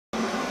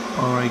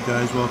Alright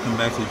guys, welcome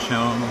back to the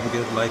channel. Don't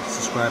forget to like,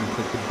 subscribe, and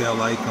click the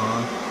bell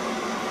icon.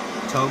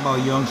 Talk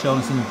about Young Sheldon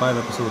Season 5,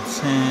 Episode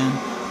 10.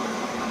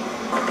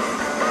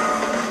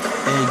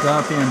 A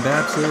God-fearing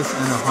Baptist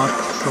and a hot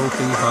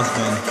trophy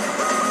husband.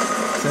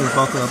 Says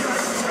buckle up.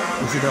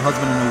 We see the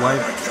husband and the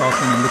wife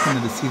talking and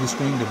looking at the TV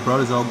screen. The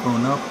brother's all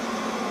grown up.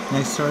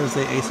 Next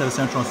Thursday, 8/7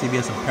 Central on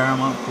CBS and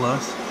Paramount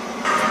Plus.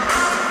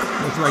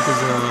 Looks like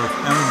it's a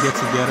family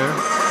get-together.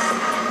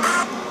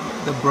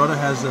 The brother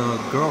has a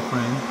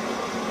girlfriend.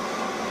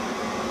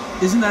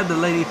 Isn't that the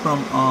lady from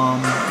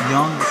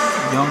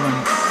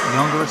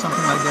Younger or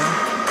something like that?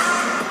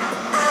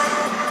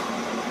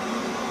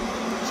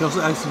 She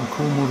also acts in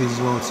cool movies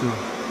as well too,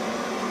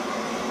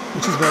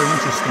 which is very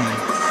interesting.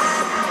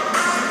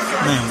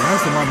 Man, why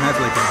does the mom have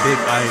like a big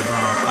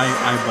eyeball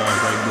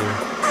right there?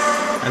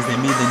 As they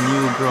meet the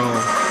new girl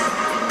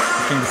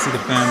who came to see the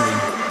family.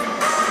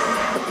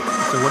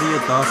 So what are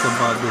your thoughts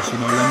about this?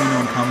 Let me know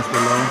in the comments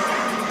below.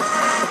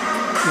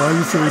 Why are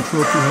you saying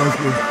trophy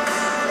husband?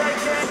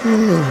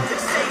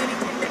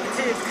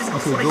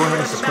 Okay, go ahead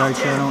and subscribe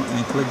channel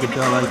and click the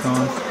bell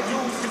icons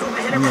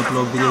when we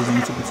upload videos on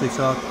YouTube and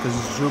TikTok, because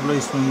it's Drew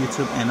Blaze from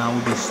YouTube, and I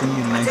will be seeing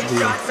you in the next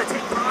video.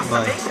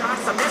 Bye.